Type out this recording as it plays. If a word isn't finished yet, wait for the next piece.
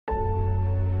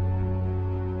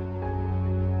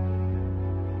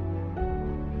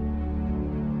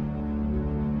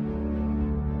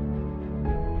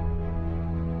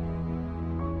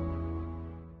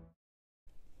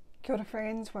Kia ora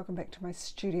friends, welcome back to my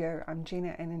studio. I'm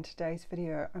Gina and in today's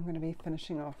video I'm going to be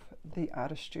finishing off the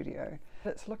artist studio.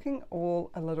 It's looking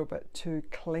all a little bit too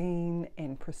clean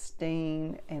and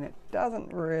pristine, and it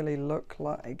doesn't really look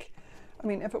like, I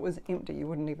mean, if it was empty you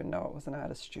wouldn't even know it was an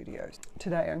artist studio.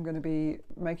 Today I'm going to be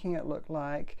making it look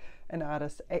like an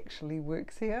artist actually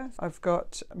works here. I've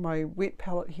got my wet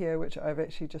palette here, which I've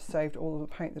actually just saved all of the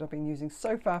paint that I've been using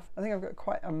so far. I think I've got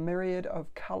quite a myriad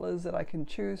of colours that I can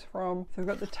choose from. So I've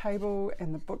got the table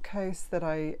and the bookcase that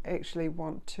I actually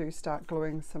want to start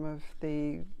gluing some of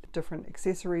the different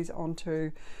accessories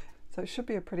onto. So it should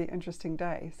be a pretty interesting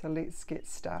day. So let's get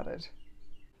started.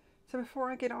 So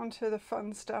before I get on to the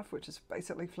fun stuff, which is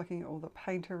basically flicking all the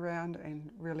paint around and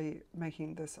really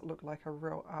making this look like a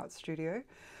real art studio,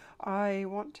 I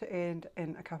want to add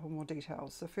in a couple more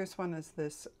details. The first one is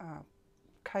this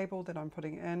cable that I'm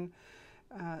putting in.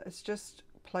 It's just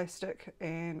plastic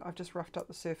and I've just roughed up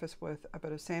the surface with a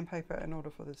bit of sandpaper in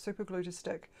order for the super glue to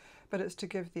stick, but it's to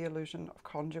give the illusion of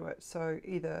conduit. So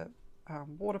either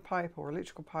water pipe or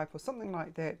electrical pipe or something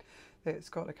like that that's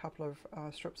got a couple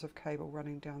of strips of cable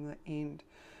running down the end.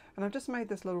 And I've just made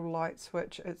this little light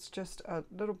switch. It's just a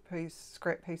little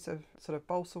scrap piece of sort of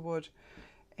balsa wood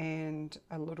and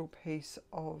a little piece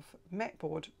of mat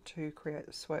board to create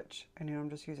the switch, and then I'm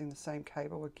just using the same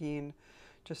cable again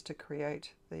just to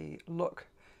create the look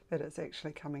that it's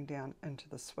actually coming down into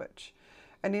the switch.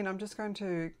 And then I'm just going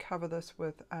to cover this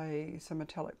with some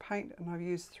metallic paint, and I've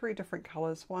used 3 different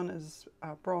colours. One is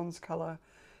a bronze colour,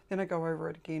 then I go over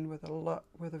it again with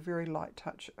a very light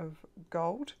touch of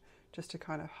gold just to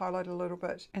kind of highlight a little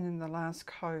bit, and then the last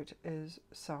coat is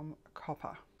some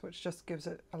copper, which just gives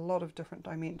it a lot of different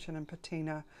dimension and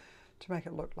patina to make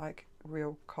it look like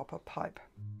real copper pipe.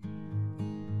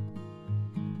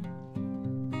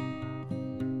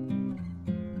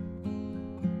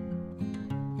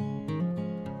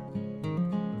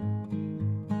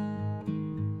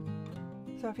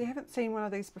 So if you haven't seen one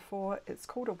of these before, it's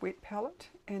called a wet palette,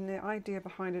 and the idea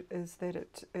behind it is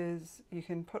that you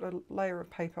can put a layer of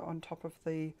paper on top of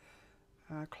the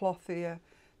cloth there.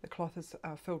 The cloth is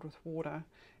filled with water,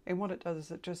 and what it does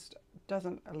is it just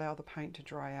doesn't allow the paint to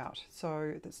dry out.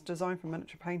 So it's designed for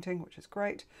miniature painting, which is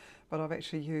great, but I've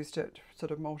actually used it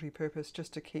sort of multi-purpose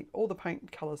just to keep all the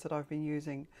paint colours that I've been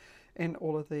using in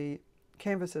all of the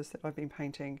canvases that I've been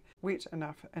painting wet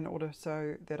enough in order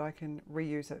so that I can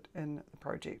reuse it in the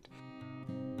project.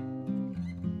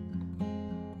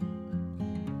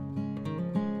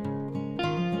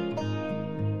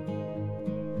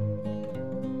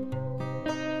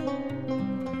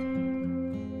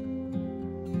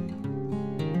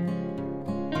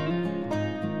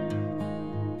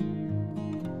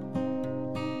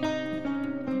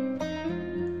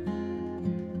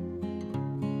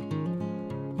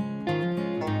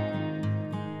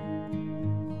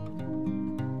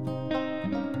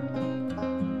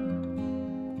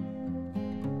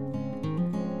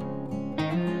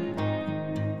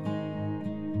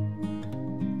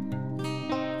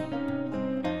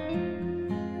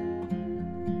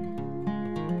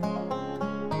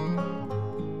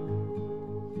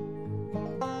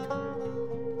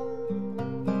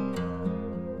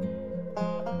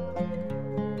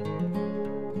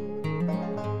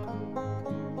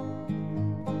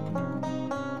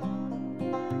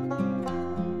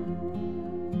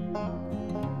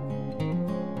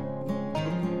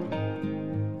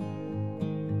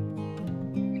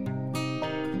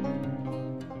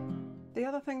 The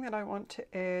other thing that I want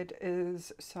to add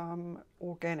is some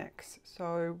organics.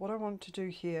 So what I want to do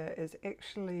here is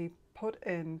actually put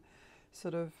in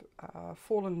sort of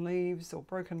fallen leaves or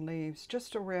broken leaves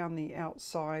just around the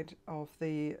outside of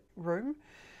the room,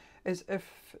 as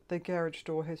if the garage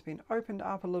door has been opened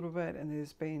up a little bit and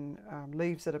there's been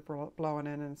leaves that are blown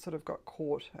in and sort of got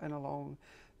caught in along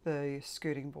the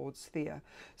skirting boards there.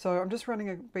 So I'm just running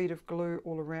a bead of glue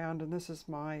all around, and this is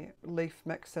my leaf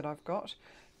mix that I've got,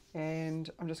 and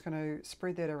I'm just going to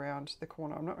spread that around the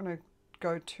corner. I'm not going to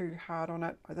go too hard on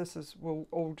it. This will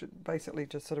all basically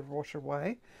just sort of wash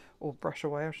away, or brush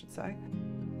away I should say.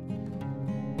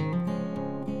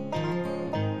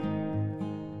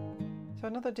 So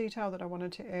another detail that I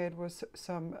wanted to add was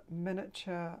some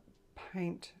miniature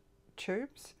paint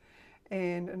tubes,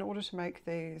 and in order to make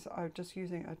these I'm just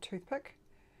using a toothpick,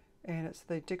 and it's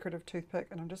the decorative toothpick,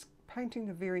 and I'm just painting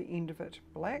the very end of it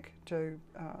black to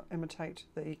imitate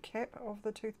the cap of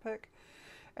the toothpick,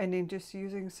 and then just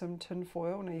using some tin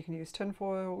foil. Now you can use tin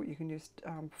foil, you can use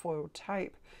foil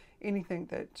tape, anything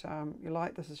that you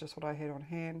like. This is just what I had on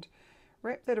hand.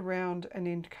 Wrap that around and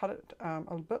then cut it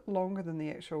a bit longer than the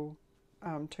actual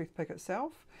toothpick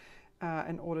itself,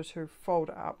 in order to fold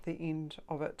up the end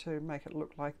of it to make it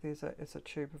look like there's a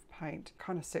tube of paint.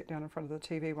 Kind of sat down in front of the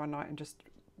TV one night and just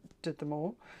did them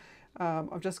all.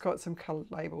 I've just got some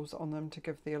coloured labels on them to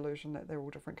give the illusion that they're all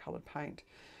different coloured paint.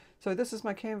 So this is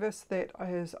my canvas that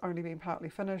has only been partly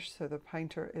finished, so the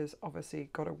painter is obviously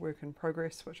got a work in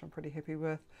progress, which I'm pretty happy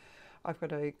with. I've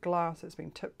got a glass that's been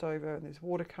tipped over and there's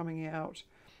water coming out.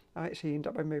 I actually end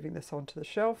up by moving this onto the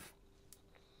shelf.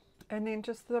 And then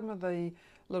just some of the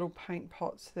little paint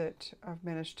pots that I've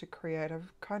managed to create.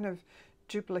 I've kind of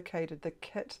duplicated the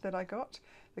kit that I got.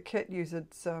 The kit used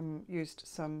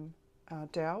some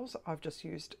dowels. I've just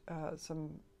used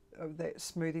some of that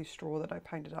smoothie straw that I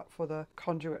painted up for the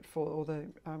conduit for, or the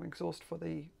exhaust for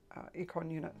the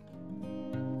aircon unit.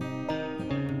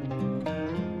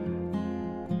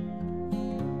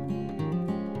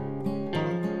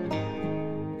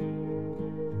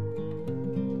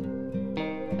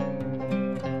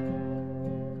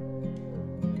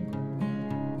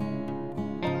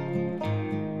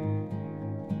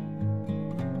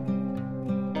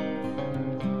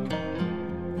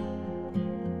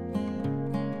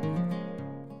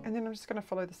 I'm just going to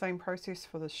follow the same process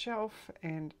for the shelf,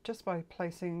 and just by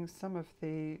placing some of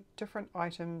the different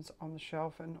items on the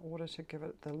shelf in order to give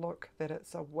it the look that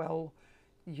it's a well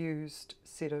used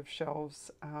set of shelves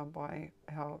by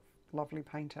our lovely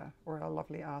painter or our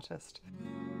lovely artist.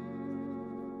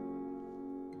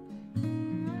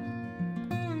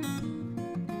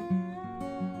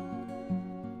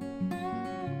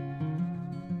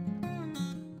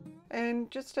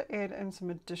 And just to add in some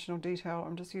additional detail,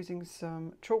 I'm just using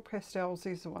some chalk pastels.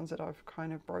 These are the ones that I've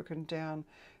kind of broken down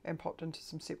and popped into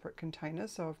some separate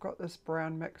containers. So I've got this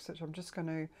brown mix which I'm just going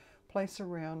to place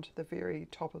around the very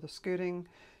top of the skirting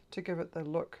to give it the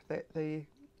look that the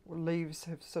leaves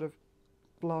have sort of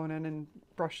blown in and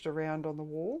brushed around on the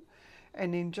wall.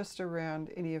 And then just around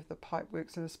any of the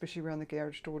pipeworks, and especially around the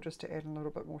garage door, just to add a little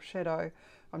bit more shadow,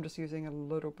 I'm just using a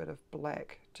little bit of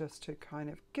black just to kind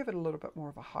of give it a little bit more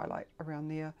of a highlight around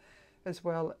there, as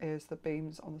well as the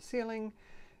beams on the ceiling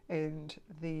and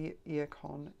the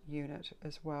aircon unit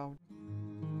as well.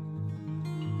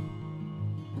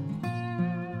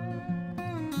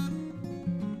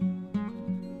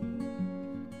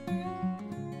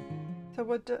 So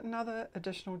with another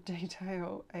additional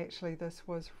detail, actually this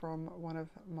was from one of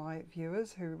my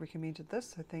viewers who recommended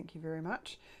this, so thank you very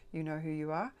much, you know who you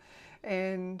are.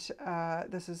 And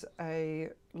this is a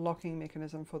locking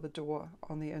mechanism for the door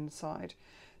on the inside.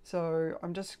 So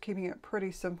I'm just keeping it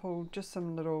pretty simple, just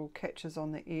some little catches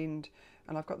on the end,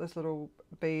 and I've got this little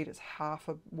bead, it's half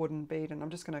a wooden bead, and I'm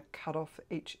just going to cut off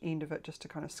each end of it just to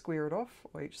kind of square it off,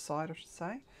 or each side I should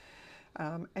say.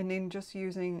 And then just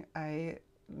using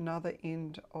another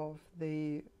end of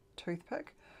the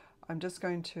toothpick, I'm just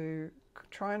going to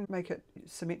try and make it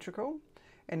symmetrical,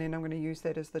 and then I'm going to use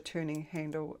that as the turning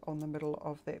handle on the middle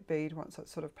of that bead once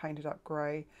it's sort of painted up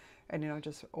grey, and then I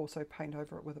just also paint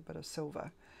over it with a bit of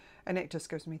silver, and that just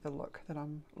gives me the look that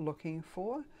I'm looking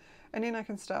for. And then I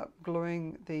can start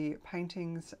gluing the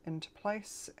paintings into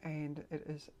place, and it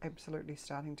is absolutely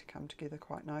starting to come together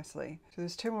quite nicely. So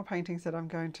there's two more paintings that I'm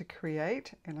going to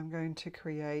create, and I'm going to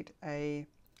create a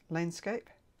landscape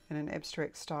in an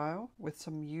abstract style with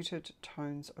some muted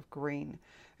tones of green,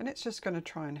 and it's just going to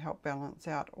try and help balance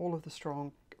out all of the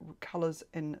strong colours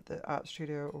in the art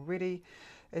studio already,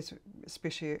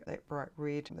 especially that bright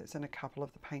red that's in a couple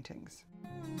of the paintings.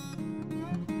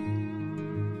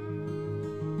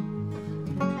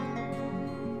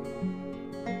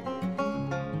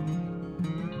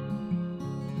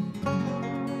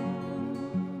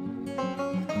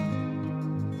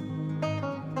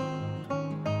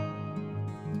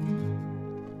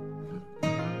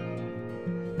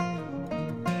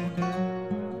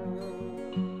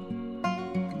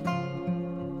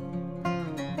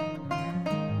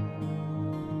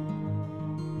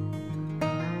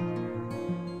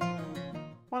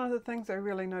 One of the things I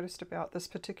really noticed about this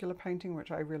particular painting,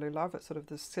 which I really love, it's sort of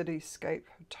the cityscape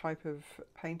type of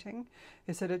painting,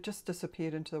 is that it just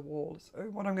disappeared into the walls. So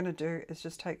what I'm going to do is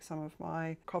just take some of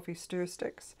my coffee stir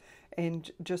sticks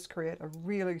and just create a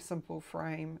really simple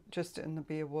frame just in the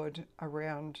bare wood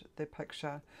around the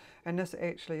picture. And this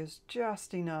actually is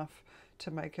just enough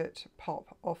to make it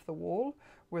pop off the wall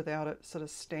without it sort of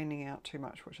standing out too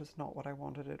much, which is not what I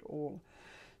wanted at all.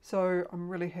 So I'm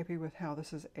really happy with how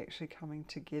this is actually coming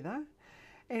together.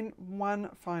 And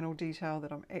one final detail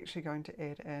that I'm actually going to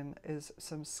add in is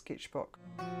some sketchbook.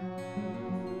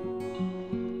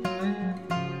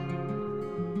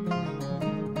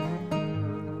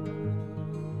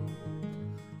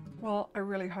 Well, I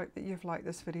really hope that you've liked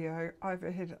this video. I've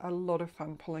had a lot of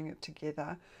fun pulling it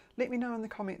together. Let me know in the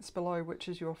comments below which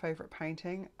is your favourite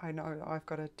painting. I know I've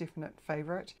got a definite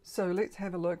favourite. So let's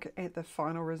have a look at the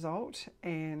final result,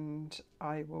 and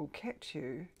I will catch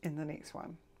you in the next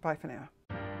one. Bye for now.